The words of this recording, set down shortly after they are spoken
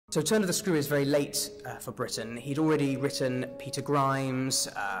So Turn of the Screw is very late for Britten. He'd already written Peter Grimes,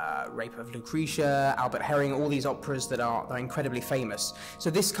 Rape of Lucretia, Albert Herring, all these operas that are incredibly famous. So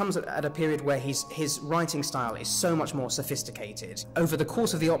this comes at a period where his writing style is so much more sophisticated. Over the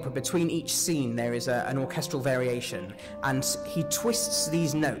course of the opera, between each scene, there is an orchestral variation, and he twists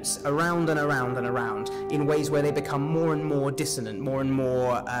these notes around and around and around in ways where they become more and more dissonant, more and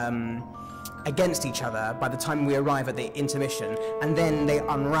more against each other by the time we arrive at the intermission, and then they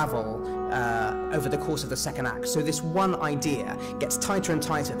unravel over the course of the second act. So this one idea gets tighter and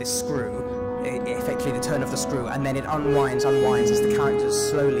tighter, this screw, effectively the turn of the screw, and then it unwinds as the characters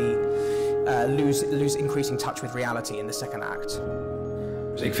slowly lose increasing touch with reality in the second act.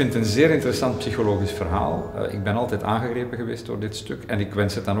 Dus ik vind het een zeer interessant psychologisch verhaal. Ik ben altijd aangegrepen geweest door dit stuk en ik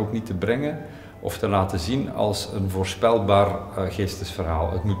wens het dan ook niet te brengen of te laten zien als een voorspelbaar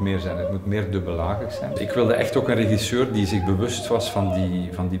geestesverhaal. Het moet meer zijn, het moet meer dubbellagig zijn. Ik wilde echt ook een regisseur die zich bewust was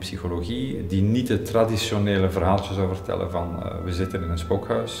van die psychologie, die niet het traditionele verhaaltje zou vertellen van we zitten in een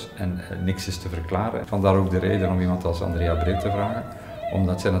spookhuis en niks is te verklaren. Vandaar ook de reden om iemand als Andrea Breed te vragen.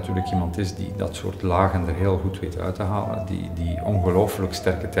 Omdat zij natuurlijk iemand is die dat soort lagen er heel goed weet uit te halen, die ongelooflijk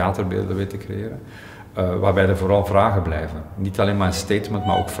sterke theaterbeelden weet te creëren, waarbij er vooral vragen blijven. Niet alleen maar een statement,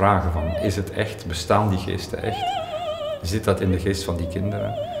 maar ook vragen van, is het echt, bestaan die geesten echt? Zit dat in de geest van die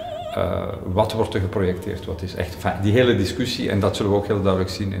kinderen? Wat wordt er geprojecteerd? Wat is echt? Enfin, die hele discussie, en dat zullen we ook heel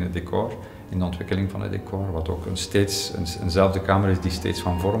duidelijk zien in het decor, in de ontwikkeling van het decor, wat ook eenzelfde kamer is die steeds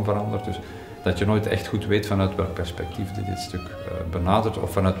van vorm verandert. Dus dat je nooit echt goed weet vanuit welk perspectief dit stuk benadert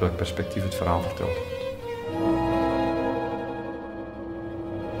of vanuit welk perspectief het verhaal verteld wordt.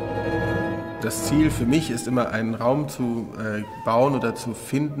 Das Ziel für mich ist immer, einen Raum zu bauen oder zu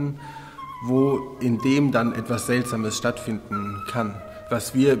finden, wo in dem dann etwas Seltsames stattfinden kann.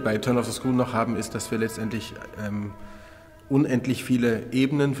 Was wir bei Turn of the Screw noch haben, ist, dass wir letztendlich unendlich viele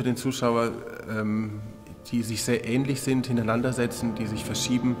Ebenen für den Zuschauer, die sich sehr ähnlich sind, hintereinander setzen, die sich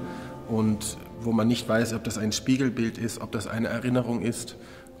verschieben und wo man nicht weiß, ob das ein Spiegelbild ist, ob das eine Erinnerung ist,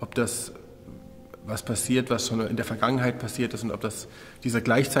 ob das was passiert, was schon in der Vergangenheit passiert ist und ob das diese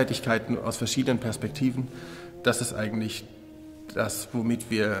Gleichzeitigkeiten aus verschiedenen Perspektiven, das ist eigentlich das, womit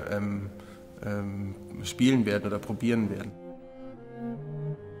wir spielen werden oder probieren werden.